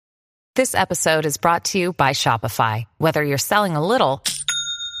This episode is brought to you by Shopify. Whether you're selling a little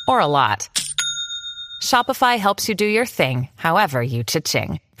or a lot, Shopify helps you do your thing, however you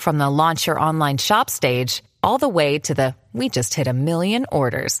cha-ching. From the launch your online shop stage, all the way to the we just hit 1 million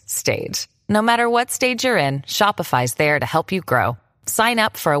orders stage. No matter what stage you're in, Shopify's there to help you grow. Sign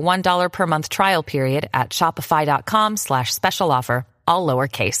up for a $1 per month trial period at shopify.com/special offer, all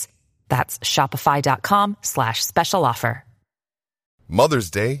lowercase. That's shopify.com/special offer.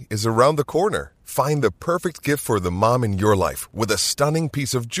 Mother's Day is around the corner. Find the perfect gift for the mom in your life with a stunning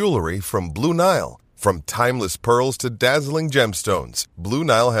piece of jewelry from Blue Nile. From timeless pearls to dazzling gemstones, Blue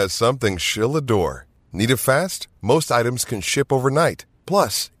Nile has something she'll adore. Need it fast? Most items can ship overnight.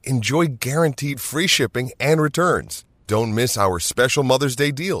 Plus, enjoy guaranteed free shipping and returns. Don't miss our special Mother's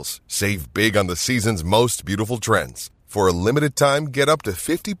Day deals. Save big on the season's most beautiful trends. For a limited time, get up to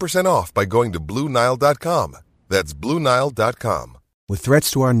 50% off by going to BlueNile.com. That's BlueNile.com. With threats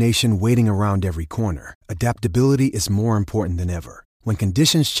to our nation waiting around every corner, adaptability is more important than ever. When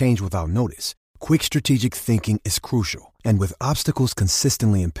conditions change without notice, quick strategic thinking is crucial. And with obstacles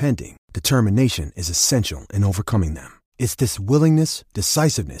consistently impending, determination is essential in overcoming them. It's this willingness,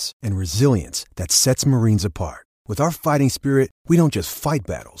 decisiveness, and resilience that sets Marines apart. With our fighting spirit, we don't just fight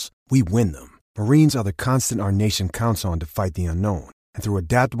battles, we win them. Marines are the constant our nation counts on to fight the unknown. And through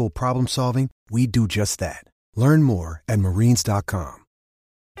adaptable problem solving, we do just that. Learn more at marines.com.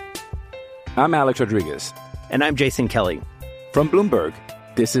 I'm Alex Rodriguez. And I'm Jason Kelly. From Bloomberg,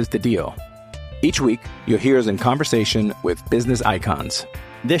 this is The Deal. Each week, you'll hear us in conversation with business icons.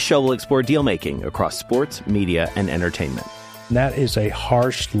 This show will explore deal-making across sports, media, and entertainment. That is a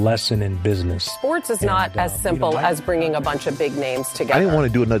harsh lesson in business. Sports is not as simple as bringing a bunch of big names together. I didn't want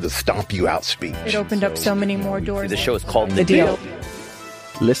to do another stomp you out speech. It opened up so many more doors. The show is called The Deal.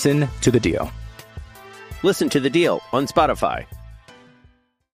 Listen to The Deal. Listen to The Deal on Spotify.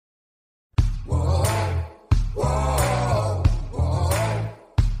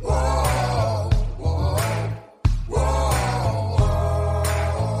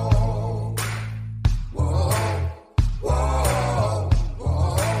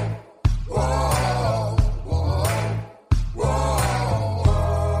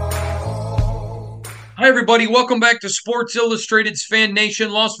 Hi, everybody. Welcome back to Sports Illustrated's Fan Nation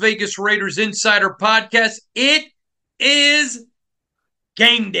Las Vegas Raiders Insider Podcast. It is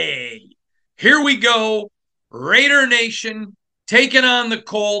game day. Here we go. Raider Nation taking on the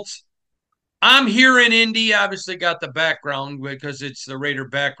Colts. I'm here in Indy. Obviously got the background because it's the Raider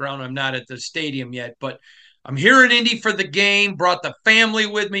background. I'm not at the stadium yet, but I'm here in Indy for the game. Brought the family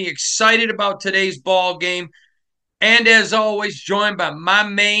with me. Excited about today's ball game. And as always, joined by my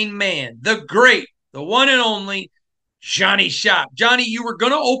main man, the great, the one and only Johnny Shop. Johnny, you were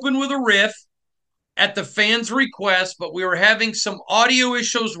going to open with a riff at the fans' request, but we were having some audio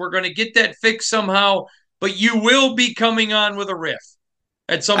issues. We're going to get that fixed somehow, but you will be coming on with a riff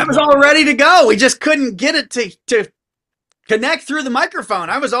at some point. I was all ready to go. We just couldn't get it to connect through the microphone.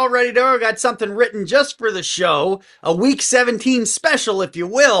 I was all ready to go. I got something written just for the show, a Week 17 special, if you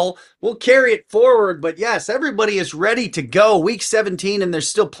will. We'll carry it forward. But yes, everybody is ready to go. Week 17, and there's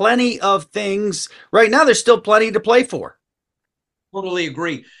still plenty of things. Right now, there's still plenty to play for. Totally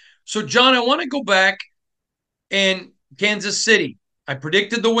agree. So, John, I want to go back in Kansas City. I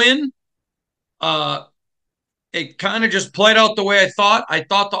predicted the win. It kind of just played out the way I thought. I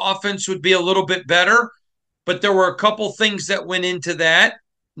thought the offense would be a little bit better. But there were a couple things that went into that.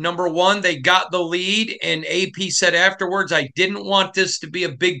 Number one, they got the lead, and AP said afterwards, I didn't want this to be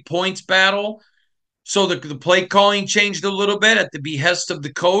a big points battle. So the play calling changed a little bit at the behest of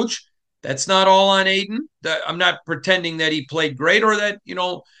the coach. That's not all on Aiden. I'm not pretending that he played great or that,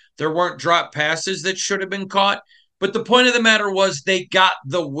 there weren't drop passes that should have been caught. But the point of the matter was they got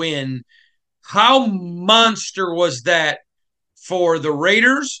the win. How monster was that for the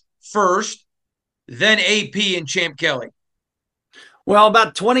Raiders first, then AP and Champ Kelly? Well,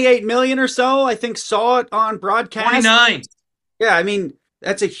 about 28 million or so, I think, saw it on broadcast. 29. Yeah, I mean,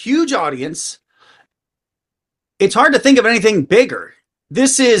 that's a huge audience. It's hard to think of anything bigger.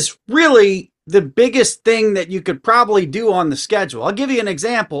 This is really the biggest thing that you could probably do on the schedule. I'll give you an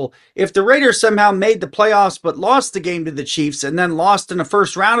example. If the Raiders somehow made the playoffs but lost the game to the Chiefs and then lost in the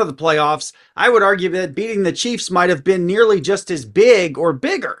first round of the playoffs, I would argue that beating the Chiefs might have been nearly just as big or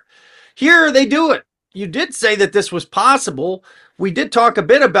bigger. Here they do it. You did say that this was possible. We did talk a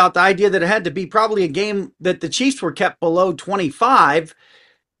bit about the idea that it had to be probably a game that the Chiefs were kept below 25.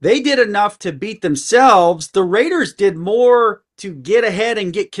 They did enough to beat themselves. The Raiders did more to get ahead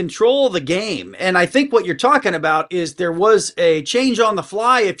and get control of the game. And I think what you're talking about is there was a change on the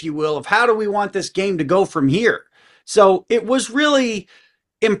fly, if you will, of how do we want this game to go from here. So it was really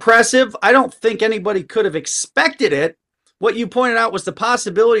impressive. I don't think anybody could have expected it. What you pointed out was the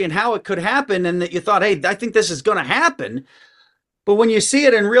possibility and how it could happen, and that you thought, hey, I think this is going to happen. But when you see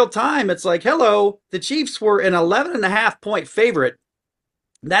it in real time, it's like, hello, the Chiefs were an 11.5-point favorite.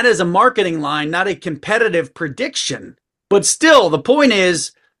 That is a marketing line, not a competitive prediction. But still, the point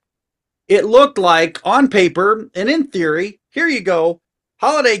is, it looked like on paper and in theory, here you go,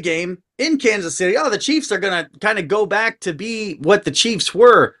 holiday game in Kansas City. Oh, the Chiefs are going to kind of go back to be what the Chiefs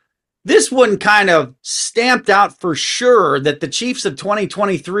were. This one kind of stamped out for sure that the Chiefs of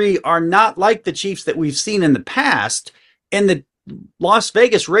 2023 are not like the Chiefs that we've seen in the past. And the Las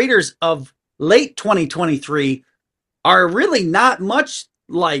Vegas Raiders of late 2023 are really not much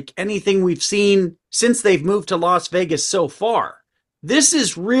like anything we've seen since they've moved to Las Vegas so far. This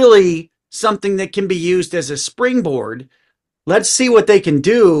is really something that can be used as a springboard. Let's see what they can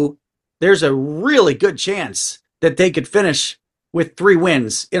do. There's a really good chance that they could finish with 3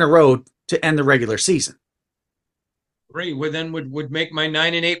 wins in a row to end the regular season. Great. Well, then would make my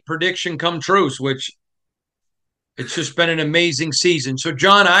 9-8 prediction come true, which it's just been an amazing season. So,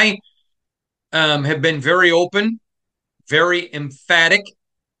 John, I have been very open, very emphatic.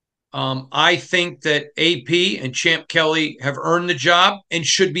 I think that AP and Champ Kelly have earned the job and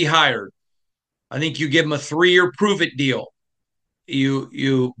should be hired. I think you give them a 3-year prove-it deal.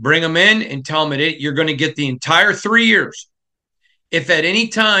 You bring them in and tell them you're going to get the entire 3 years. If at any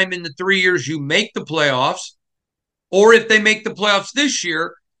time in the 3 years you make the playoffs, or if they make the playoffs this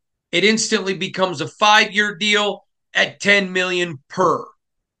year, it instantly becomes a 5-year deal at $10 million per.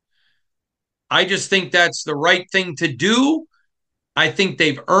 I just think that's the right thing to do. I think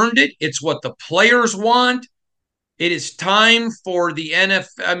they've earned it. It's what the players want. It is time for the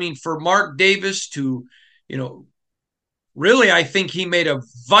for Mark Davis to, really, I think he made a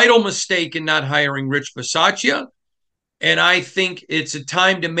vital mistake in not hiring Rich Bisaccia. And I think it's a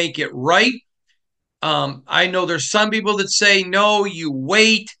time to make it right. I know there's some people that say, no, you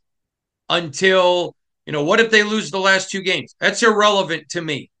wait until, what if they lose the last 2 games? That's irrelevant to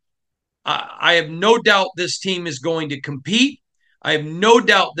me. I have no doubt this team is going to compete. I have no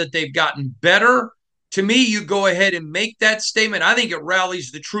doubt that they've gotten better. To me, you go ahead and make that statement. I think it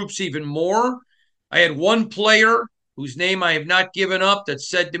rallies the troops even more. I had one player whose name I have not given up that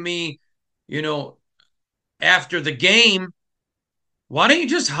said to me, after the game, why don't you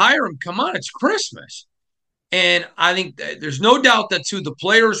just hire him? Come on, it's Christmas. And I think there's no doubt that's who the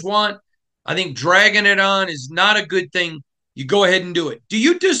players want. I think dragging it on is not a good thing. You go ahead and do it. Do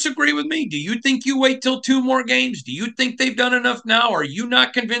you disagree with me? Do you think you wait till 2 more games? Do you think they've done enough now? Are you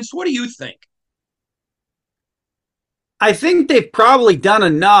not convinced? What do you think? I think they've probably done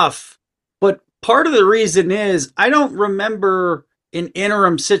enough, but part of the reason is I don't remember an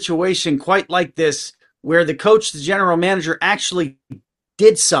interim situation quite like this where the coach, the general manager, actually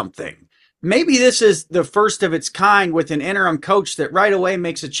did something. Maybe this is the first of its kind with an interim coach that right away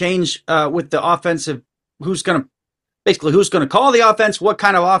makes a change with the offensive, who's going to call the offense, what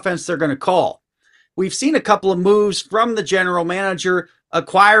kind of offense they're going to call. We've seen a couple of moves from the general manager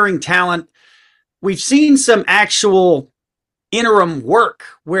acquiring talent. We've seen some actual interim work,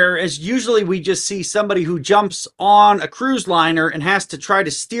 whereas usually we just see somebody who jumps on a cruise liner and has to try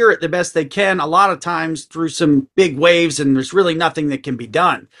to steer it the best they can, a lot of times through some big waves, and there's really nothing that can be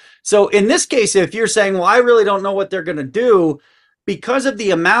done. So in this case, if you're saying, well, I really don't know what they're going to do, because of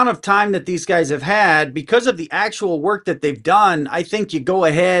the amount of time that these guys have had, because of the actual work that they've done, I think you go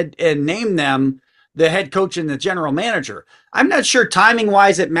ahead and name them the head coach and the general manager. I'm not sure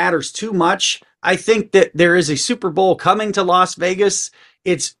timing-wise it matters too much. I think that there is a Super Bowl coming to Las Vegas.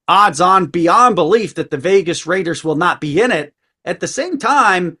 It's odds on beyond belief that the Vegas Raiders will not be in it. At the same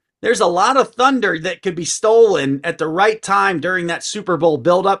time, there's a lot of thunder that could be stolen at the right time during that Super Bowl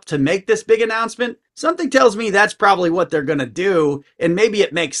buildup to make this big announcement. Something tells me that's probably what they're going to do, and maybe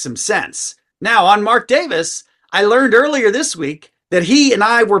it makes some sense. Now, on Mark Davis, I learned earlier this week that he and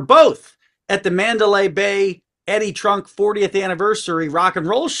I were both at the Mandalay Bay Eddie Trunk 40th anniversary rock and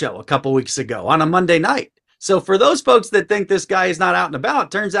roll show a couple weeks ago on a Monday night. So for those folks that think this guy is not out and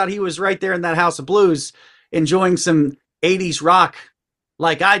about, turns out he was right there in that House of Blues enjoying some 80s rock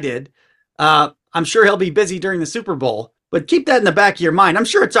like I did. I'm sure he'll be busy during the Super Bowl, but keep that in the back of your mind. I'm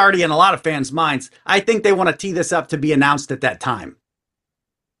sure it's already in a lot of fans' minds. I think they want to tee this up to be announced at that time.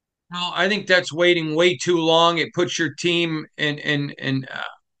 Well, I think that's waiting way too long. It puts your team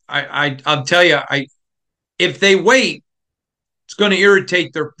I'll tell you, if they wait, it's going to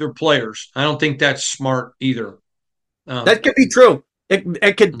irritate their players. I don't think that's smart either. That could be true.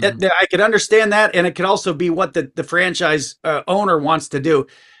 It could. I could understand that, and it could also be what the franchise owner wants to do.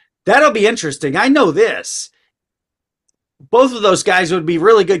 That'll be interesting. I know this. both of those guys would be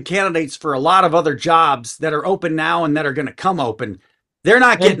really good candidates for a lot of other jobs that are open now and that are going to come open. They're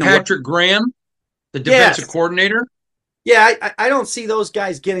not getting Patrick Graham, the defensive coordinator. Yeah, I don't see those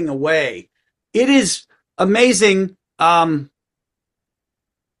guys getting away. It is amazing. There's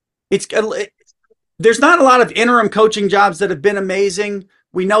not a lot of interim coaching jobs that have been amazing.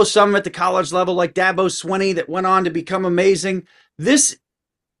 We know some at the college level, like Dabo Swinney, that went on to become amazing. This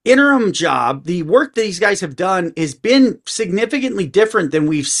interim job, the work that these guys have done, has been significantly different than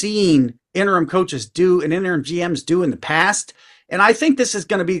we've seen interim coaches do and interim GMs do in the past. And I think this is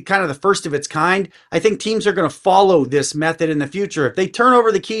going to be kind of the first of its kind. I think teams are going to follow this method in the future. If they turn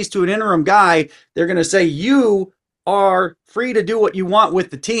over the keys to an interim guy, they're going to say, you are free to do what you want with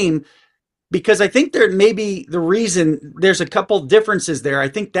the team. Because I think there may be the reason, there's a couple differences there. I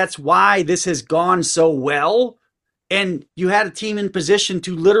think that's why this has gone so well. And you had a team in position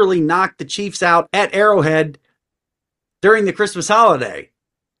to literally knock the Chiefs out at Arrowhead during the Christmas holiday.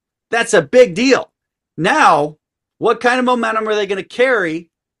 That's a big deal. Now, what kind of momentum are they going to carry?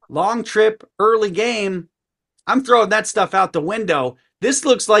 Long trip, early game. I'm throwing that stuff out the window. This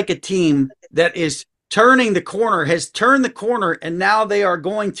looks like a team that is turning the corner, has turned the corner, and now they are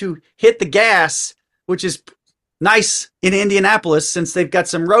going to hit the gas, which is nice in Indianapolis since they've got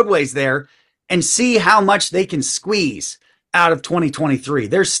some roadways there, and see how much they can squeeze out of 2023.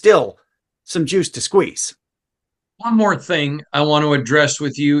 There's still some juice to squeeze. One more thing I want to address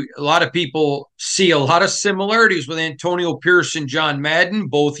with you. A lot of people see a lot of similarities with Antonio Pierce and John Madden,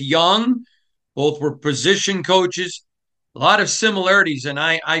 both young, both were position coaches. A lot of similarities, and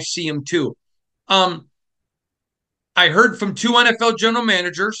I see them too. I heard from two NFL general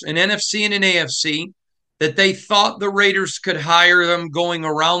managers, an NFC and an AFC, that they thought the Raiders could hire them going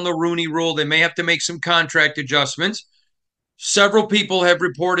around the Rooney Rule. They may have to make some contract adjustments. Several people have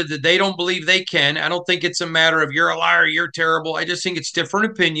reported that they don't believe they can. I don't think it's a matter of you're a liar, you're terrible. I just think it's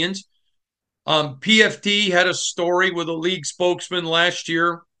different opinions. PFT had a story with a league spokesman last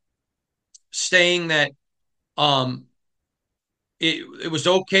year saying that it was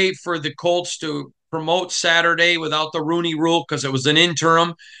okay for the Colts to promote Saturday without the Rooney Rule because it was an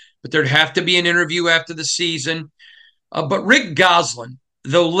interim, but there'd have to be an interview after the season. But Rick Gosselin,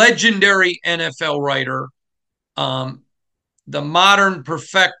 the legendary NFL writer, the modern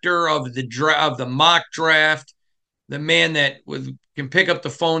perfecter of the mock draft, the man that can pick up the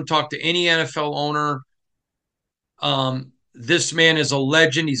phone, talk to any NFL owner. This man is a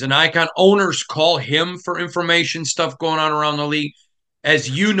legend. He's an icon. Owners call him for information, stuff going on around the league. As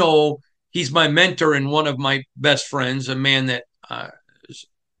you know, he's my mentor and one of my best friends, a man that has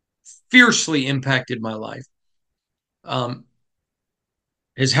fiercely impacted my life,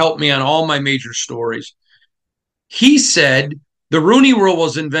 has helped me on all my major stories. He said the Rooney Rule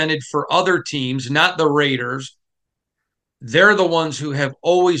was invented for other teams, not the Raiders. They're the ones who have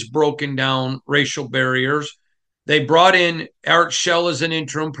always broken down racial barriers. They brought in Art Shell as an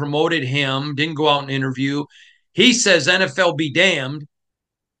interim, promoted him, didn't go out and interview. He says NFL be damned.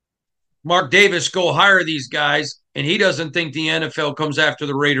 Mark Davis, go hire these guys, and he doesn't think the NFL comes after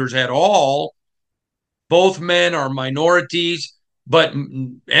the Raiders at all. Both men are minorities, but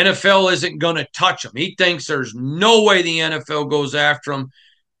NFL isn't going to touch them. He thinks there's no way the NFL goes after him.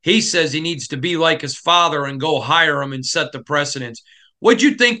 He says he needs to be like his father and go hire him and set the precedence. What'd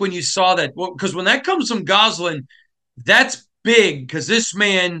you think when you saw that? Because when that comes from Gosselin, that's big because this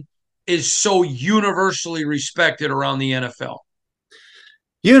man is so universally respected around the NFL.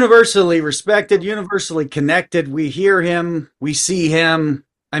 Universally respected, universally connected. We hear him, we see him.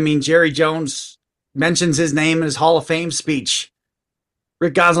 I mean, Jerry Jones mentions his name in his Hall of Fame speech.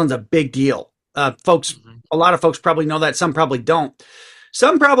 Rick Gosselin's a big deal. Folks, a lot of folks probably know that. Some probably don't.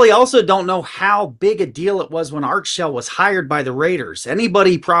 Some probably also don't know how big a deal it was when Art Shell was hired by the Raiders.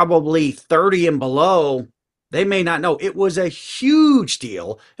 Anybody probably 30 and below, they may not know. It was a huge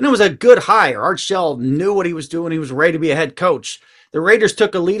deal, and it was a good hire. Art Shell knew what he was doing. He was ready to be a head coach. The Raiders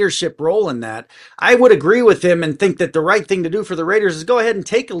took a leadership role in that. I would agree with him and think that the right thing to do for the Raiders is go ahead and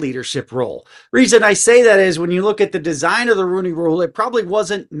take a leadership role. Reason I say that is when you look at the design of the Rooney Rule, it probably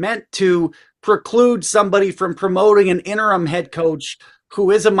wasn't meant to preclude somebody from promoting an interim head coach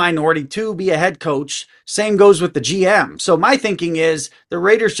who is a minority to be a head coach. Same goes with the GM. So my thinking is the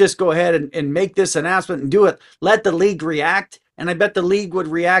Raiders just go ahead and make this announcement and do it. Let the league react. And I bet the league would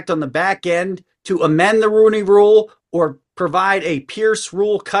react on the back end to amend the Rooney Rule or provide a Pierce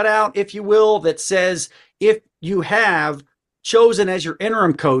rule cutout, if you will, that says if you have chosen as your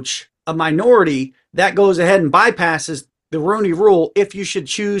interim coach a minority, that goes ahead and bypasses the Rooney Rule if you should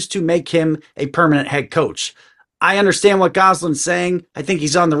choose to make him a permanent head coach. I understand what Gosselin's saying. I think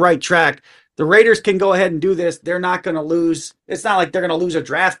he's on the right track. The Raiders can go ahead and do this. They're not going to lose. It's not like they're going to lose a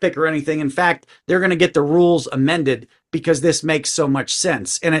draft pick or anything. In fact, they're going to get the rules amended because this makes so much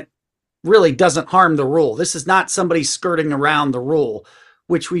sense. And it really doesn't harm the rule. This is not somebody skirting around the rule,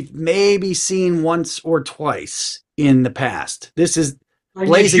 which we've maybe seen once or twice in the past. This is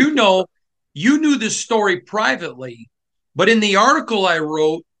blazing. As you know, you knew this story privately, but in the article I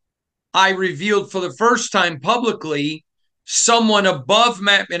wrote, I revealed for the first time publicly someone above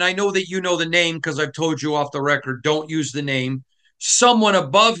Matt, and I know that you know the name because I've told you off the record, don't use the name. Someone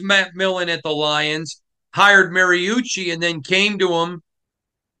above Matt Millen at the Lions hired Mariucci and then came to him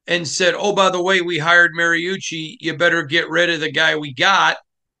and said, oh, by the way, we hired Mariucci. You better get rid of the guy we got,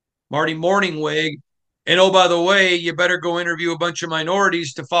 Marty Morningwig. And oh, by the way, you better go interview a bunch of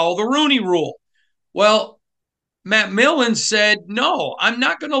minorities to follow the Rooney Rule. Well, Matt Millen said, no, I'm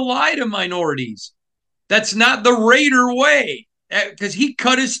not going to lie to minorities. That's not the Raider way, because he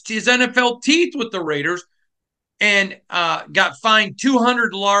cut his NFL teeth with the Raiders and got fined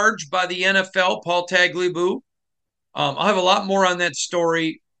 $200 large by the NFL, Paul Tagliabue. I'll have a lot more on that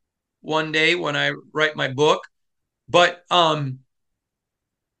story one day when I write my book. But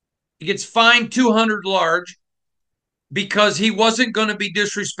he gets fined $200 large because he wasn't going to be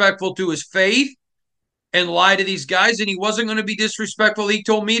disrespectful to his faith and lie to these guys, and he wasn't going to be disrespectful, he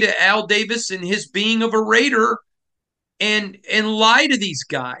told me, to Al Davis and his being of a Raider and lie to these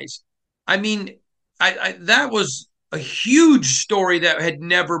guys. I mean, I that was a huge story that had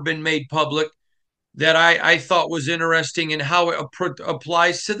never been made public that I thought was interesting in how it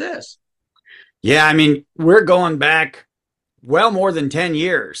applies to this. Yeah, I mean, we're going back well more than 10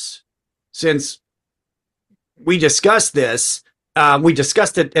 years since we discussed this. We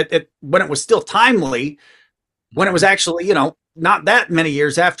discussed it when it was still timely, when it was actually, not that many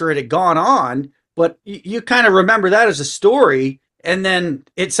years after it had gone on. But you kind of remember that as a story, and then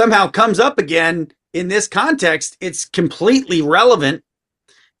it somehow comes up again in this context. It's completely relevant.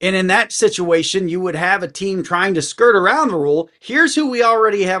 And in that situation, you would have a team trying to skirt around the rule. Here's who we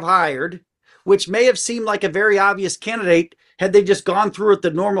already have hired, which may have seemed like a very obvious candidate. Had they just gone through it the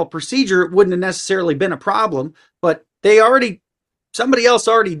normal procedure, it wouldn't have necessarily been a problem. But somebody else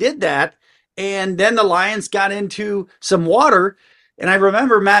already did that. And then the Lions got into some water. And I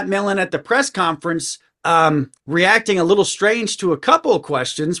remember Matt Millen at the press conference reacting a little strange to a couple of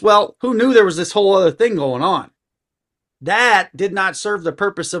questions. Well, who knew there was this whole other thing going on? That did not serve the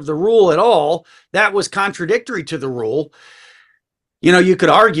purpose of the rule at all. That was contradictory to the rule. You could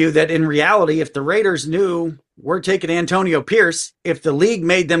argue that in reality, if the Raiders knew we're taking Antonio Pierce, if the league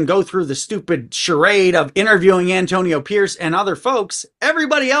made them go through the stupid charade of interviewing Antonio Pierce and other folks,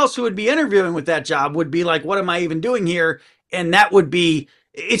 everybody else who would be interviewing with that job would be like, what am I even doing here? And that would be,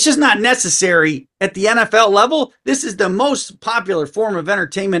 it's just not necessary at the NFL level. This is the most popular form of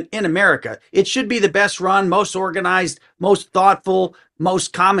entertainment in America. It should be the best run, most organized, most thoughtful,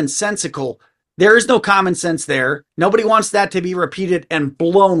 most commonsensical. There is no common sense there. Nobody wants that to be repeated and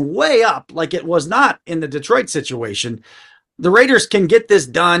blown way up like it was not in the Detroit situation. The Raiders can get this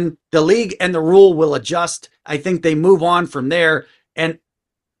done. The league and the rule will adjust. I think they move on from there. And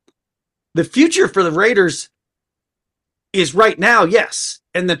the future for the Raiders is right now, yes.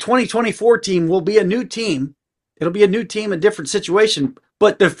 And the 2024 team will be a new team. It'll be a new team, a different situation.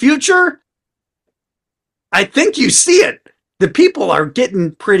 But the future, I think you see it. The people are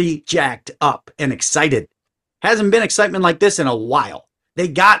getting pretty jacked up and excited. Hasn't been excitement like this in a while. They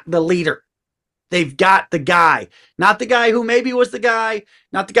got the leader. They've got the guy. Not the guy who maybe was the guy.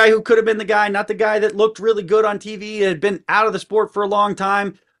 Not the guy who could have been the guy. Not the guy that looked really good on TV and had been out of the sport for a long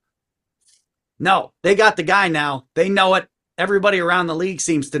time. No, they got the guy now. They know it. Everybody around the league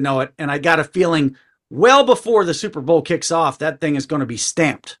seems to know it. And I got a feeling well before the Super Bowl kicks off, that thing is going to be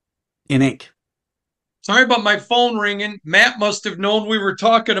stamped in ink. Sorry about my phone ringing. Matt must have known we were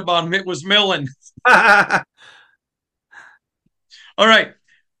talking about him. It was Millen. All right.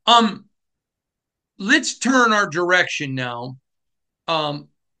 Let's turn our direction now.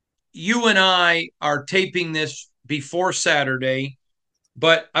 You and I are taping this before Saturday,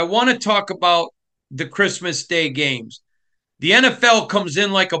 but I want to talk about the Christmas Day games. The NFL comes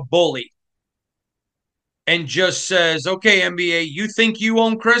in like a bully and just says, okay, NBA, you think you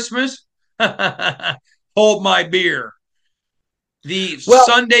own Christmas? Hold my beer. The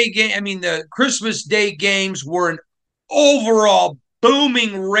Christmas Day games were an overall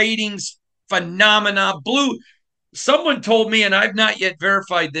booming ratings phenomena. Someone told me, and I've not yet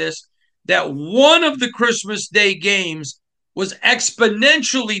verified this, that one of the Christmas Day games was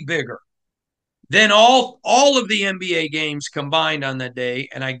exponentially bigger than all of the NBA games combined on that day.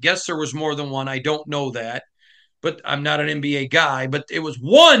 And I guess there was more than one. I don't know that. but I'm not an NBA guy, but it was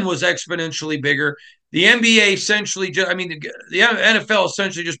one was exponentially bigger. The NBA essentially the NFL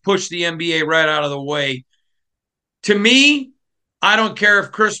essentially just pushed the NBA right out of the way. To me, I don't care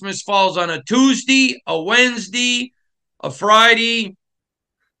if Christmas falls on a Tuesday, a Wednesday, a Friday.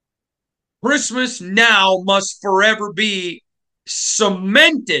 Christmas now must forever be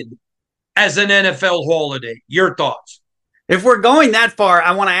cemented as an NFL holiday. Your thoughts? If we're going that far,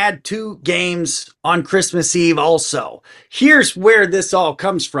 I want to add 2 games on Christmas Eve also. Here's where this all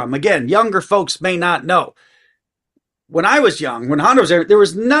comes from. Again, younger folks may not know. When I was young, when Honda was there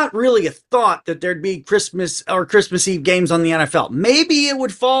was not really a thought that there'd be Christmas or Christmas Eve games on the NFL. Maybe it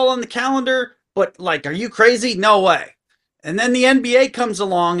would fall on the calendar, but like, are you crazy? No way. And then the NBA comes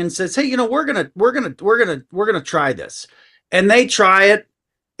along and says, "Hey, we're gonna try this," and they try it.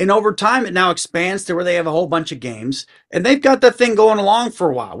 And over time, it now expands to where they have a whole bunch of games, and they've got that thing going along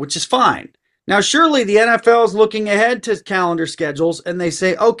for a while, which is fine. Now, surely the NFL is looking ahead to calendar schedules, and they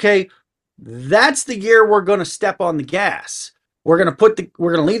say, "Okay, that's the year we're going to step on the gas. We're going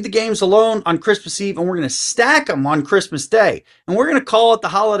to leave the games alone on Christmas Eve, and we're going to stack them on Christmas Day, and we're going to call it the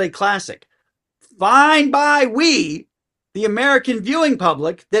Holiday Classic." Fine by we, the American viewing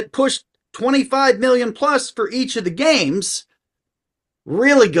public that pushed 25 million plus for each of the games.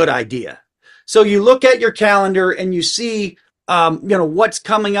 Really good idea. So you look at your calendar and you see, what's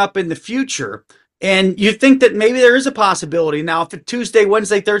coming up in the future, and you think that maybe there is a possibility. Now, if it's Tuesday,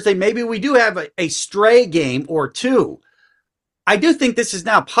 Wednesday, Thursday, maybe we do have a stray game or 2. I do think this is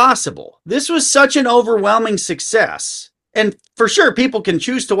now possible. This was such an overwhelming success. And for sure, people can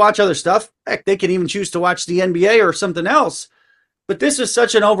choose to watch other stuff. Heck, they can even choose to watch the NBA or something else. But this is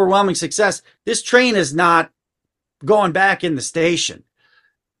such an overwhelming success. This train is not going back in the station.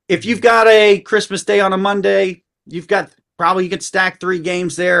 If you've got a Christmas Day on a Monday, you could stack 3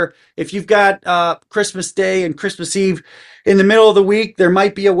 games there. If you've got Christmas Day and Christmas Eve in the middle of the week, there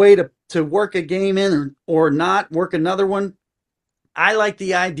might be a way to work a game in or not work another one. I like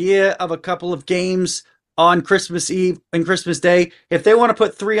the idea of a couple of games on Christmas Eve and Christmas Day. If they want to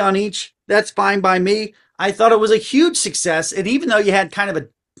put 3 on each, that's fine by me. I thought it was a huge success. And even though you had kind of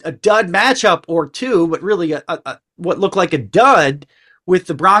a dud matchup or 2, but really what looked like a dud with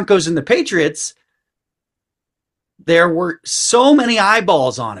the Broncos and the Patriots, there were so many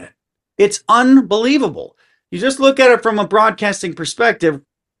eyeballs on it. It's unbelievable. You just look at it from a broadcasting perspective.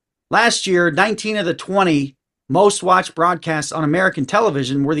 Last year, 19 of the 20 most watched broadcasts on American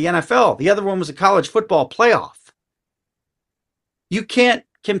television were the NFL. The other one was a college football playoff. You can't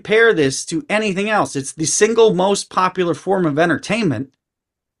compare this to anything else. It's the single most popular form of entertainment,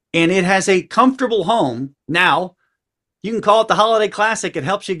 and it has a comfortable home. Now, you can call it the Holiday Classic. It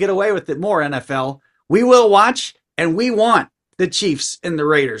helps you get away with it more, NFL. We will watch, and we want the Chiefs and the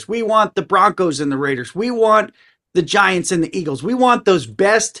Raiders. We want the Broncos and the Raiders. We want the Giants and the Eagles. We want those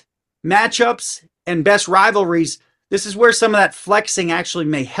best matchups and best rivalries. This is where some of that flexing actually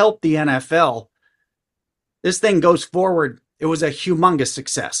may help the NFL. This thing goes forward. It was a humongous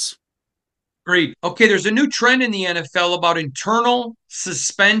success. Great. Okay, there's a new trend in the NFL about internal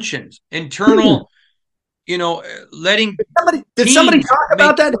suspensions. Internal, letting. Did somebody talk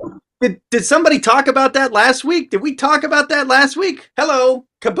about that? Did somebody talk about that last week? Did we talk about that last week? Hello,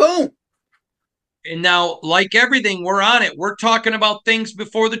 kaboom. And now, like everything, we're on it. We're talking about things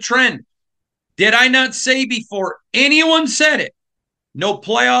before the trend. Did I not say before anyone said it? No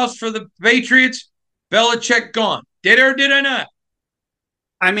playoffs for the Patriots. Belichick gone. Did or did I not?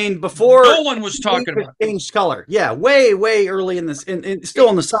 I mean, before no one was talking about it. Changed color. Yeah, way early in this, still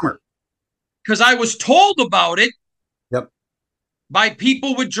in the summer. Because I was told about it. Yep. By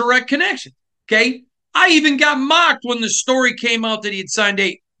people with direct connection. Okay. I even got mocked when the story came out that he had signed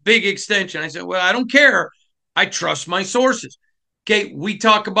a big extension. I said, well, I don't care. I trust my sources. Okay, we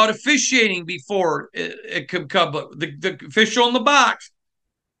talk about officiating before it could come, the official in the box.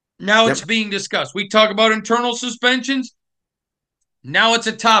 Now it's being discussed. We talk about internal suspensions. Now it's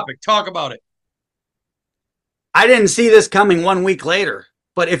a topic. Talk about it. I didn't see this coming 1 week later.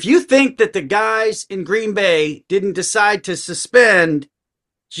 But if you think that the guys in Green Bay didn't decide to suspend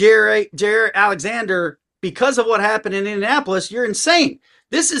Jaire Alexander because of what happened in Indianapolis, you're insane.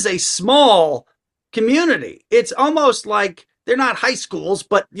 This is a small community. It's almost like they're not high schools,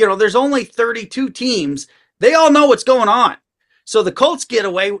 but there's only 32 teams. They all know what's going on. So the Colts get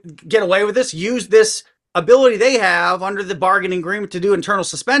away with this, use this ability they have under the bargaining agreement to do internal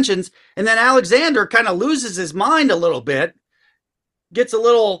suspensions, and then Alexander kind of loses his mind a little bit, gets a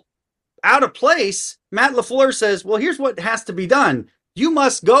little out of place. Matt LaFleur says, well, here's what has to be done. You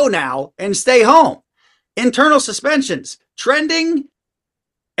must go now and stay home. Internal suspensions, trending.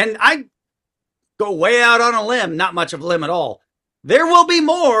 And go way out on a limb, not much of a limb at all. There will be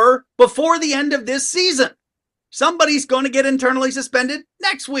more before the end of this season. Somebody's going to get internally suspended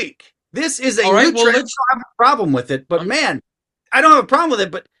next week. This is a new trend. I don't have a problem with it, but man, I don't have a problem with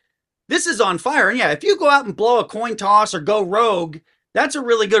it, but this is on fire. And yeah, if you go out and blow a coin toss or go rogue, that's a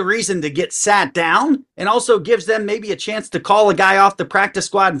really good reason to get sat down, and also gives them maybe a chance to call a guy off the practice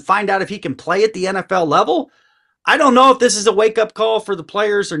squad and find out if he can play at the NFL level. I don't know if this is a wake-up call for the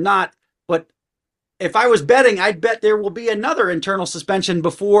players or not, but if I was betting, I'd bet there will be another internal suspension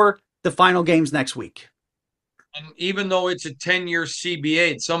before the final games next week. And even though it's a 10-year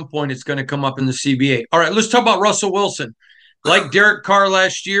CBA, at some point it's going to come up in the CBA. All right, let's talk about Russell Wilson. Like Derek Carr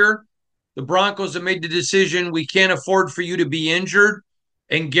last year, the Broncos have made the decision, we can't afford for you to be injured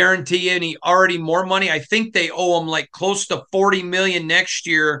and guarantee any already more money. I think they owe him like close to $40 million next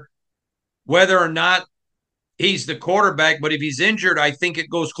year, whether or not he's the quarterback. But if he's injured, I think it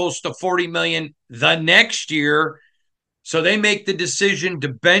goes close to $40 million the next year. So they make the decision to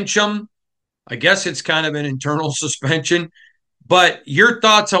bench him. I guess it's kind of an internal suspension. But your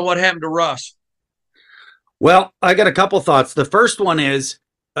thoughts on what happened to Russ? Well, I got a couple thoughts. The first one is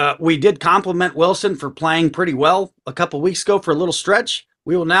we did compliment Wilson for playing pretty well a couple weeks ago for a little stretch.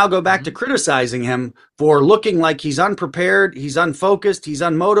 We will now go back to criticizing him for looking like he's unprepared, he's unfocused, he's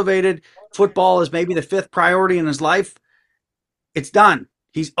unmotivated. Football is maybe the fifth priority in his life. It's done.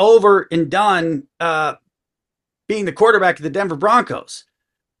 He's over and done being the quarterback of the Denver Broncos.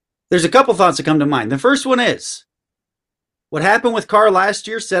 There's a couple thoughts that come to mind. The first one is what happened with Carr last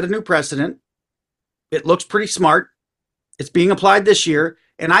year set a new precedent. It looks pretty smart. It's being applied this year.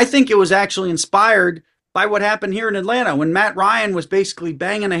 And I think it was actually inspired by what happened here in Atlanta when Matt Ryan was basically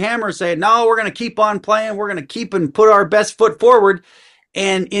banging a hammer saying, no, we're going to keep on playing. We're going to keep and put our best foot forward.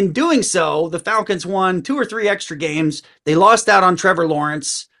 And in doing so, the Falcons won 2 or 3 extra games. They lost out on Trevor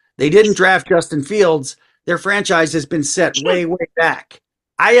Lawrence. They didn't draft Justin Fields. Their franchise has been set way, way back.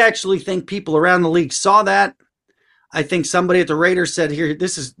 I actually think people around the league saw that. I think somebody at the Raiders said, here,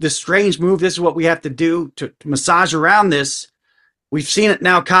 this is this strange move. This is what we have to do to massage around this. We've seen it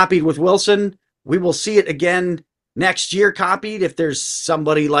now copied with Wilson. We will see it again next year copied if there's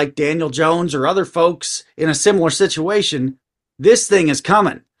somebody like Daniel Jones or other folks in a similar situation. This thing is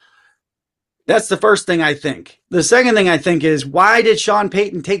coming. That's the first thing I think. The second thing I think is, why did Sean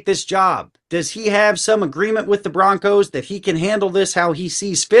Payton take this job? Does he have some agreement with the Broncos that he can handle this how he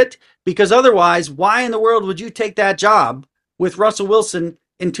sees fit? Because otherwise, why in the world would you take that job with Russell Wilson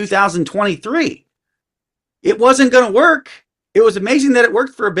in 2023? It wasn't going to work. It was amazing that it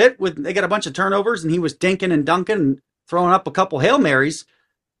worked for a bit. They got a bunch of turnovers and he was dinking and dunking and throwing up a couple Hail Marys.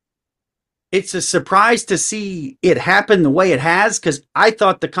 It's a surprise to see it happen the way it has, because I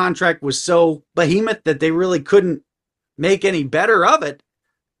thought the contract was so behemoth that they really couldn't make any better of it.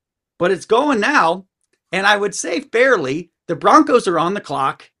 But it's going now, and I would say fairly, the Broncos are on the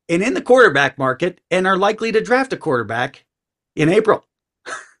clock and in the quarterback market and are likely to draft a quarterback in April.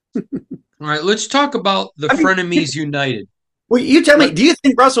 All right, let's talk about the Frenemies United. Well, you tell me, do you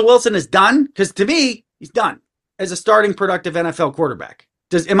think Russell Wilson is done? Because to me, he's done as a starting productive NFL quarterback.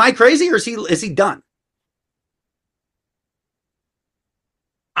 Am I crazy, or is he done?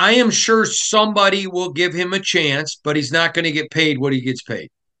 I am sure somebody will give him a chance, but he's not going to get paid what he gets paid.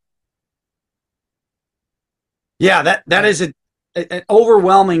 Yeah, that is an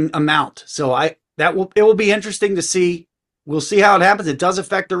overwhelming amount. So it will be interesting to see. We'll see how it happens. It does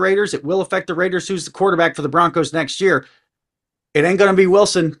affect the Raiders. It will affect the Raiders, who's the quarterback for the Broncos next year. It ain't going to be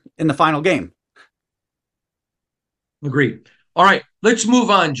Wilson in the final game. Agreed. All right, let's move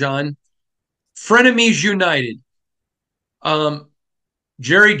on, John. Frenemies United.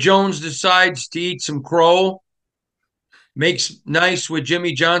 Jerry Jones decides to eat some crow, makes nice with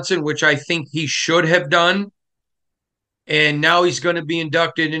Jimmy Johnson, which I think he should have done. And now he's going to be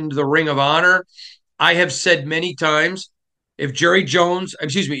inducted into the Ring of Honor. I have said many times, if Jimmy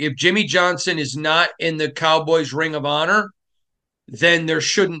Johnson is not in the Cowboys Ring of Honor, then there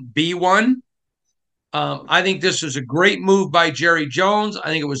shouldn't be one. I think this was a great move by Jerry Jones. I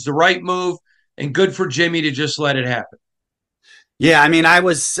think it was the right move, and good for Jimmy to just let it happen. Yeah, I mean, I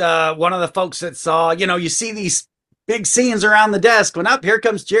was one of the folks that saw, you see these big scenes around the desk when here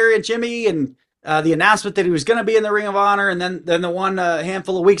comes Jerry and Jimmy, and the announcement that he was going to be in the Ring of Honor, and then the one a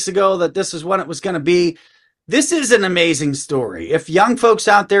handful of weeks ago that this is when it was going to be. This is an amazing story. If young folks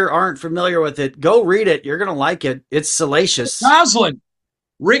out there aren't familiar with it, go read it. You're going to like it. It's salacious. Goslin.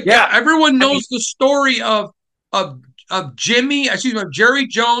 Rick, yeah, everyone knows the story of Jerry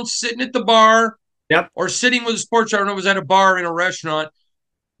Jones sitting at the bar, or sitting with a sports. I don't know, was at a bar in a restaurant,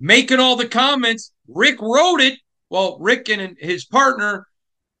 making all the comments. Rick wrote it. Well, Rick and his partner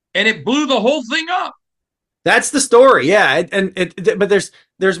and it blew the whole thing up. That's the story, yeah. But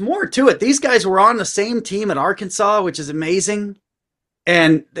there's more to it. These guys were on the same team at Arkansas, which is amazing.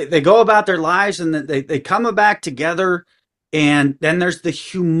 And they go about their lives, and they come back together. And then there's the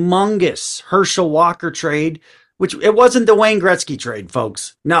humongous Herschel Walker trade, which it wasn't the Wayne Gretzky trade,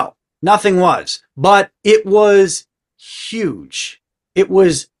 folks. No, nothing was. But it was huge. It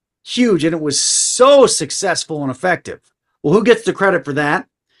was huge, and it was so successful and effective. Well, who gets the credit for that?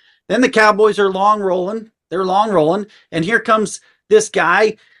 Then the Cowboys are long rolling. They're long rolling. And here comes this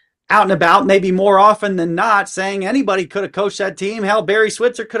guy out and about, maybe more often than not, saying anybody could have coached that team. Hell, Barry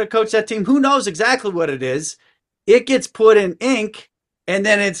Switzer could have coached that team. Who knows exactly what it is? It gets put in ink, and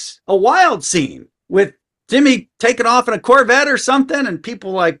then it's a wild scene with Jimmy taking off in a Corvette or something, and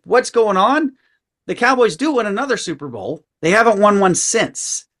people like, what's going on? The Cowboys do win another Super Bowl. They haven't won one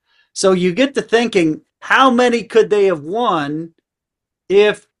since. So you get to thinking, how many could they have won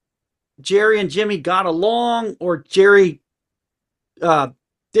if Jerry and Jimmy got along, or Jerry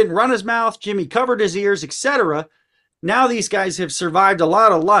didn't run his mouth, Jimmy covered his ears, etc. Now these guys have survived a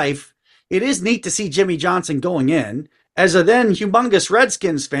lot of life. It is neat to see Jimmy Johnson going in. As a then humongous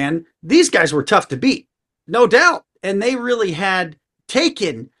Redskins fan, these guys were tough to beat, no doubt. And they really had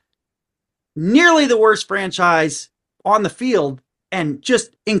taken nearly the worst franchise on the field and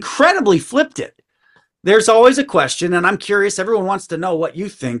just incredibly flipped it. There's always a question, and I'm curious, everyone wants to know what you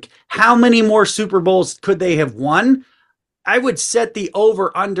think. How many more Super Bowls could they have won? I would set the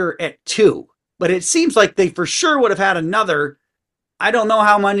over-under at 2, but it seems like they for sure would have had another. I don't know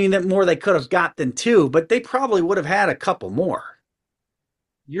how many more they could have got than 2, but they probably would have had a couple more.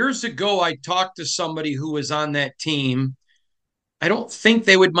 Years ago, I talked to somebody who was on that team. I don't think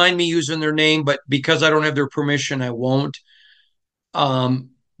they would mind me using their name, but because I don't have their permission, I won't.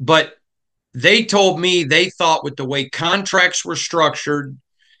 But they told me they thought with the way contracts were structured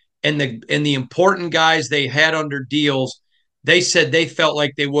and the important guys they had under deals, they said they felt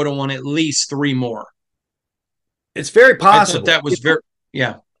like they would have won at least 3 more. It's very possible. I thought that was very,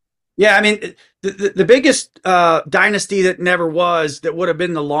 yeah. Yeah, I mean, the biggest dynasty that never was, that would have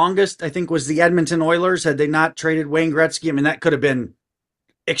been the longest, I think, was the Edmonton Oilers. Had they not traded Wayne Gretzky, I mean, that could have been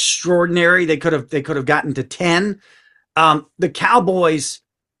extraordinary. They could have gotten to 10. The Cowboys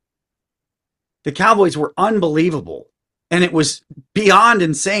were unbelievable, and it was beyond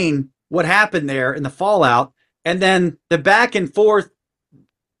insane what happened there in the fallout. And then the back and forth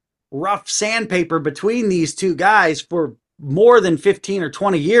rough sandpaper between these two guys for more than 15 or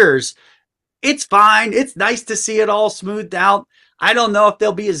 20 years. It's fine. It's nice to see it all smoothed out. I don't know if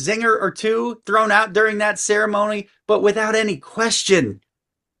there'll be a zinger or two thrown out during that ceremony, but without any question,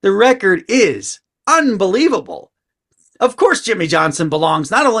 the record is unbelievable. Of course, Jimmy Johnson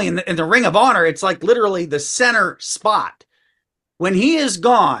belongs not only in the Ring of Honor, it's like literally the center spot. When he is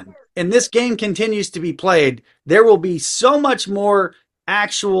gone and this game continues to be played, there will be so much more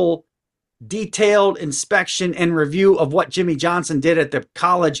actual detailed inspection and review of what Jimmy Johnson did at the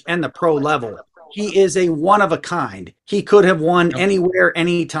college and the pro level. He is a one of a kind. He could have won anywhere,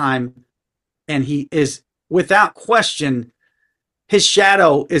 anytime, and he is, without question, his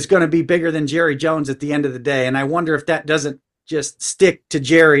shadow is going to be bigger than Jerry Jones at the end of the day. And I wonder if that doesn't just stick to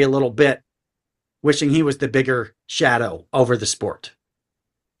Jerry a little bit, wishing he was the bigger shadow over the sport.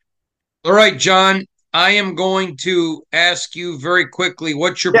 All right, John, I am going to ask you very quickly,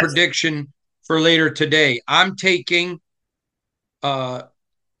 what's your prediction for later today? I'm taking the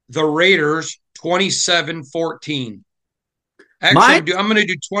Raiders 27-14. Actually, I'm going to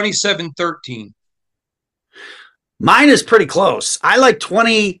do 27-13. Mine is pretty close. I like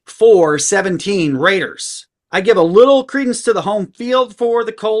 24-17 Raiders. I give a little credence to the home field for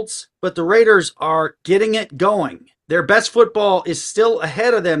the Colts, but the Raiders are getting it going. Their best football is still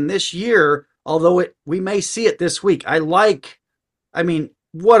ahead of them this year, although we may see it this week. What a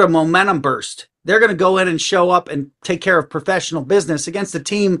momentum burst. They're going to go in and show up and take care of professional business against a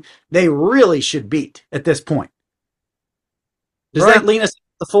team they really should beat at this point. Does that lean us to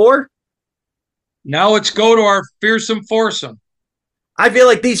the 4? Now let's go to our fearsome foursome. I feel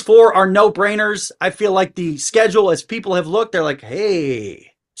like these 4 are no-brainers. I feel like the schedule, as people have looked, they're like,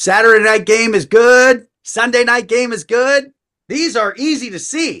 hey, Saturday night game is good. Sunday night game is good. These are easy to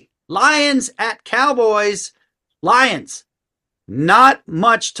see. Lions at Cowboys. Lions, not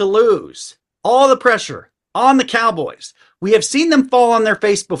much to lose. All the pressure on the Cowboys. We have seen them fall on their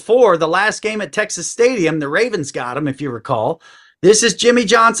face before. The last game at Texas Stadium, the Ravens got them, if you recall. This is Jimmy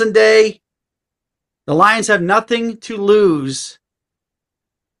Johnson Day. The Lions have nothing to lose.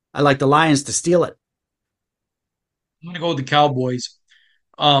 I like the Lions to steal it. I'm going to go with the Cowboys.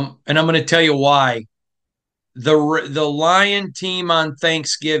 And I'm going to tell you why. the Lion team on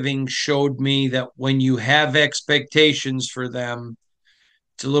Thanksgiving showed me that when you have expectations for them,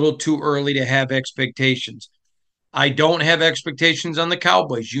 it's a little too early to have expectations. I don't have expectations on the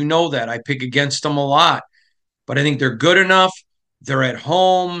Cowboys. You know that. I pick against them a lot, but I think they're good enough. They're at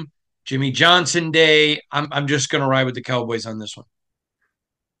home. Jimmy Johnson Day. I'm just going to ride with the Cowboys on this one.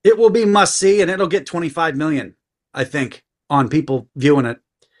 It will be must see, and it'll get 25 million, I think, on people viewing it.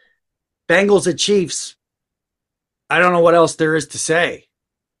 Bengals at Chiefs. I don't know what else there is to say.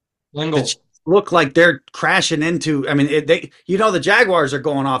 The Chiefs look like they're crashing into. I mean, the Jaguars are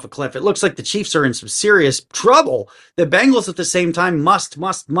going off a cliff. It looks like the Chiefs are in some serious trouble. The Bengals at the same time must.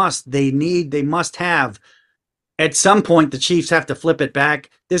 They must have. At some point, the Chiefs have to flip it back.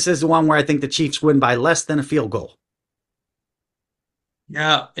 This is the one where I think the Chiefs win by less than a field goal.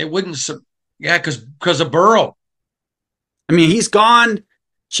 Yeah, it wouldn't. Yeah, because of Burrow. I mean, he's gone.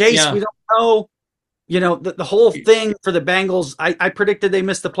 Chase, we don't know. You know, the whole thing for the Bengals, I predicted they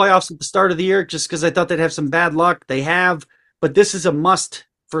missed the playoffs at the start of the year just because I thought they'd have some bad luck. They have, but this is a must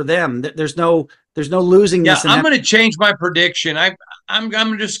for them. There's no losing this. Yeah, I'm going to change my prediction.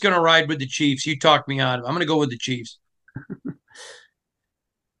 I'm just going to ride with the Chiefs. You talked me out of it. I'm going to go with the Chiefs.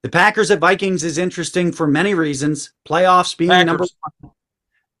 The Packers at Vikings is interesting for many reasons. Playoffs being number one.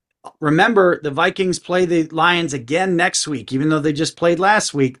 Remember, the Vikings play the Lions again next week, even though they just played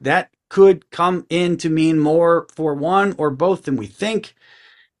last week. That could come in to mean more for one or both than we think.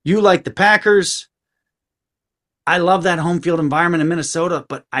 You like the Packers. I love that home field environment in Minnesota,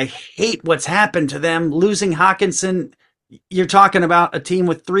 but I hate what's happened to them. Losing Hawkinson, you're talking about a team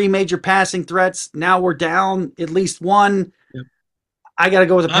with 3 major passing threats. Now we're down at least one. Yep. I got to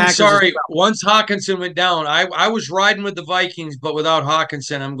go with the Packers. I'm sorry. Once Hawkinson went down, I was riding with the Vikings, but without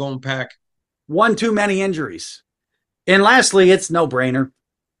Hawkinson, I'm going Pack. One too many injuries. And lastly, it's no-brainer.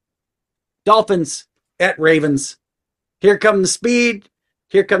 Dolphins at Ravens. Here come the speed.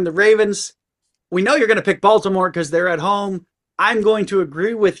 Here come the Ravens. We know you're going to pick Baltimore because they're at home. I'm going to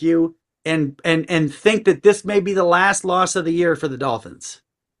agree with you and think that this may be the last loss of the year for the Dolphins.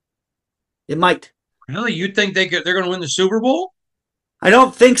 It might. Really? You think they're going to win the Super Bowl? I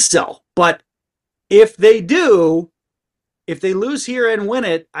don't think so. But if they do, if they lose here and win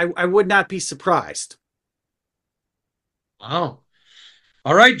it, I would not be surprised. Wow.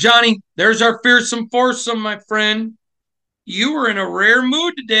 All right, Johnny. There's our fearsome foursome, my friend. You were in a rare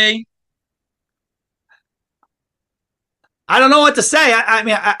mood today. I don't know what to say.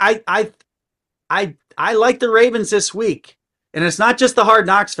 I like the Ravens this week, and it's not just the hard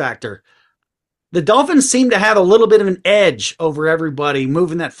knocks factor. The Dolphins seem to have a little bit of an edge over everybody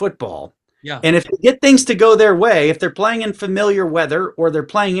moving that football. Yeah. And if they get things to go their way, if they're playing in familiar weather or they're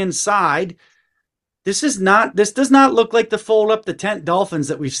playing inside, this does not look like the fold up the tent Dolphins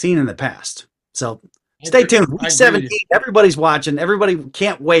that we've seen in the past. So stay tuned. Week 17, everybody's watching. Everybody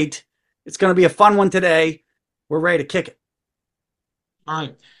can't wait. It's going to be a fun one today. We're ready to kick it. All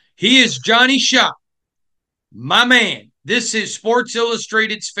right. He is Johnny Shop, my man. This is Sports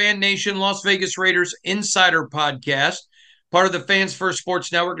Illustrated's Fan Nation Las Vegas Raiders Insider Podcast, part of the Fans First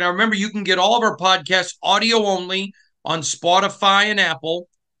Sports Network. Now, remember, you can get all of our podcasts audio only on Spotify and Apple.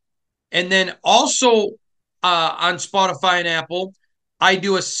 And then also on Spotify and Apple, I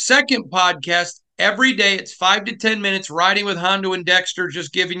do a second podcast every day. It's 5 to 10 minutes, riding with Hondo and Dexter,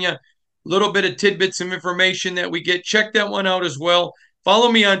 just giving you a little bit of tidbits of information that we get. Check that one out as well.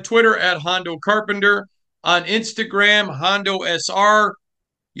 Follow me on Twitter at Hondo Carpenter. On Instagram, Hondo SR.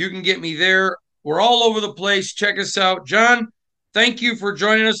 You can get me there. We're all over the place. Check us out. John, thank you for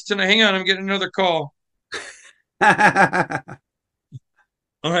joining us tonight. Hang on, I'm getting another call. All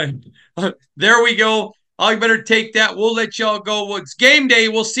right. There we go. I better take that. We'll let y'all go. It's game day.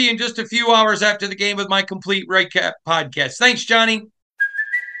 We'll see you in just a few hours after the game with my complete recap podcast. Thanks, Johnny.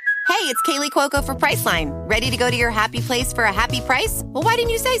 Hey, it's Kaylee Cuoco for Priceline. Ready to go to your happy place for a happy price? Well, why didn't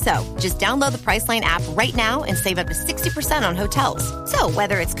you say so? Just download the Priceline app right now and save up to 60% on hotels. So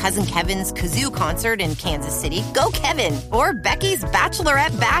whether it's Cousin Kevin's Kazoo Concert in Kansas City, go Kevin, or Becky's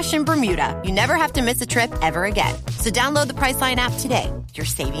Bachelorette Bash in Bermuda, you never have to miss a trip ever again. So download the Priceline app today. Your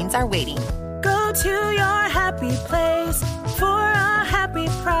savings are waiting. Go to your happy place for a happy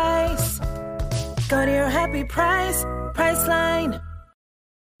price. Go to your happy price, Priceline.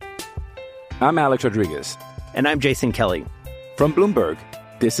 I'm Alex Rodriguez. And I'm Jason Kelly. From Bloomberg,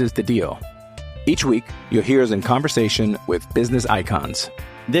 this is The Deal. Each week, you'll hear us in conversation with business icons.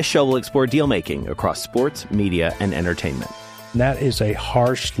 This show will explore deal-making across sports, media, and entertainment. That is a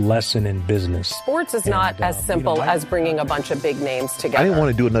harsh lesson in business. Sports is not as simple as bringing a bunch of big names together. I didn't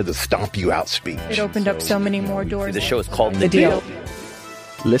want to do another stomp you out speech. It opened up so many more doors. The show is called The Deal.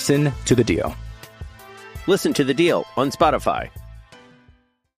 Listen to The Deal. Listen to The Deal on Spotify.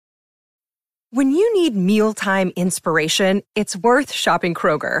 When you need mealtime inspiration, it's worth shopping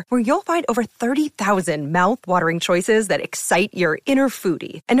Kroger, where you'll find over 30,000 mouth-watering choices that excite your inner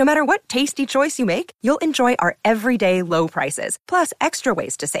foodie. And no matter what tasty choice you make, you'll enjoy our everyday low prices, plus extra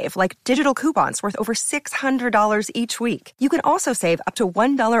ways to save, like digital coupons worth over $600 each week. You can also save up to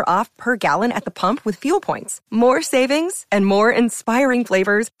 $1 off per gallon at the pump with fuel points. More savings and more inspiring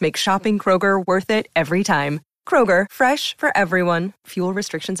flavors make shopping Kroger worth it every time. Kroger, fresh for everyone. Fuel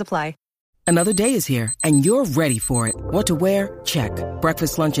restrictions apply. Another day is here, and you're ready for it. What to wear? Check.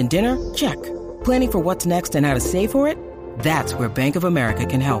 Breakfast, lunch, and dinner? Check. Planning for what's next and how to save for it? That's where Bank of America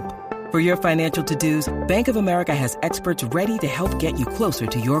can help. For your financial to-dos, Bank of America has experts ready to help get you closer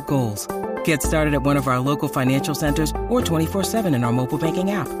to your goals. Get started at one of our local financial centers or 24/7 in our mobile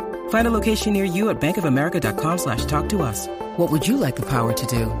banking app. Find a location near you at bankofamerica.com/talktous. What would you like the power to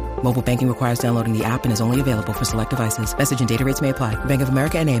do? Mobile banking requires downloading the app and is only available for select devices. Message and data rates may apply. Bank of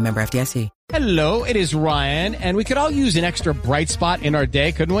America N.A., member FDIC. Hello, it is Ryan, and we could all use an extra bright spot in our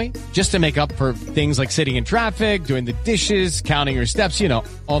day, couldn't we? Just to make up for things like sitting in traffic, doing the dishes, counting your steps, you know,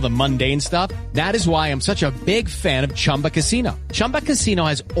 all the mundane stuff. That is why I'm such a big fan of Chumba Casino. Chumba Casino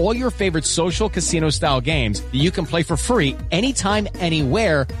has all your favorite social casino-style games that you can play for free anytime,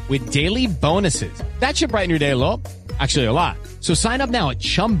 anywhere with daily bonuses. That should brighten your day a little. Actually, a lot. So sign up now at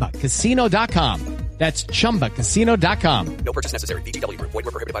ChumbaCasino.com. That's ChumbaCasino.com. No purchase necessary. VGW Group. Void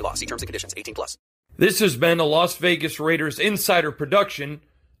where prohibited by law. See terms and conditions. 18+. This has been a Las Vegas Raiders Insider production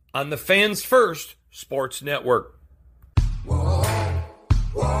on the Fans First Sports Network. Whoa,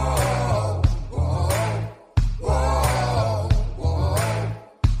 whoa.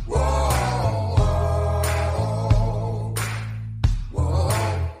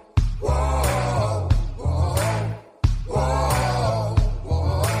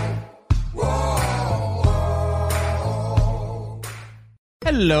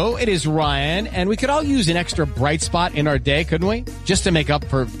 Hello, it is Ryan, and we could all use an extra bright spot in our day, couldn't we? Just to make up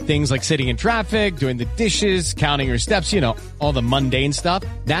for things like sitting in traffic, doing the dishes, counting your steps, you know, all the mundane stuff.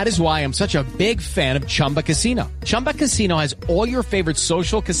 That is why I'm such a big fan of Chumba Casino. Chumba Casino has all your favorite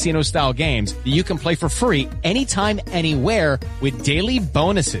social casino-style games that you can play for free anytime, anywhere with daily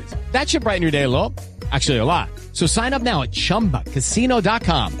bonuses. That should brighten your day a little. Actually, a lot. So sign up now at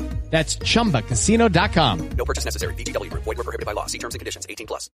ChumbaCasino.com. That's ChumbaCasino.com. No purchase necessary. VGW Group. Void where prohibited by law. See terms and conditions.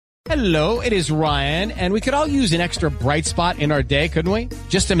 18+. Hello, it is Ryan, and we could all use an extra bright spot in our day, couldn't we?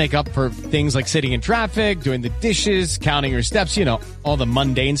 Just to make up for things like sitting in traffic, doing the dishes, counting your steps, you know, all the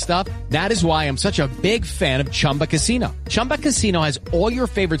mundane stuff. That is why I'm such a big fan of Chumba Casino. Chumba Casino has all your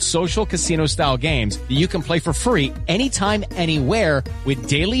favorite social casino-style games that you can play for free anytime, anywhere with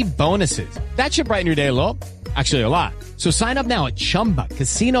daily bonuses. That should brighten your day a little. Actually, a lot. So sign up now at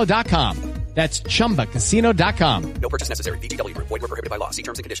ChumbaCasino.com. That's ChumbaCasino.com. No purchase necessary. VGW Group. Void where prohibited by law. See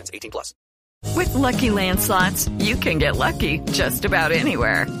terms and conditions. 18+. With Lucky Land Slots, you can get lucky just about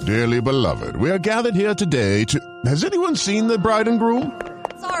anywhere. Dearly beloved, we are gathered here today to... Has anyone seen the bride and groom?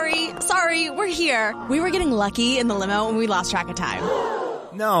 Sorry, we're here. We were getting lucky in the limo and we lost track of time.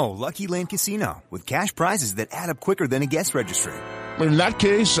 No, Lucky Land Casino, with cash prizes that add up quicker than a guest registry. In that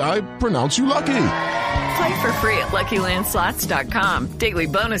case, I pronounce you lucky. Play for free at LuckyLandSlots.com. Daily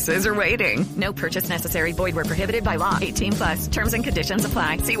bonuses are waiting. No purchase necessary. Void where prohibited by law. 18+. Terms and conditions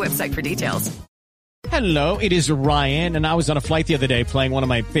apply. See website for details. Hello, it is Ryan, and I was on a flight the other day playing one of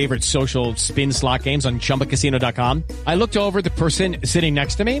my favorite social spin slot games on ChumbaCasino.com. I looked over at the person sitting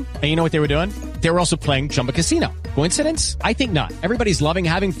next to me, and you know what they were doing? They were also playing Chumba Casino. Coincidence? I think not. Everybody's loving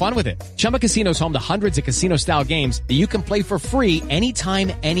having fun with it. Chumba Casino is home to hundreds of casino-style games that you can play for free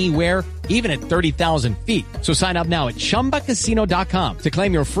anytime, anywhere, even at 30,000 feet. So sign up now at ChumbaCasino.com to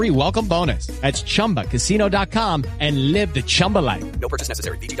claim your free welcome bonus. That's ChumbaCasino.com and live the Chumba life. No purchase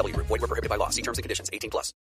necessary. VGW Group. Void where prohibited by law. See terms and conditions. 18+.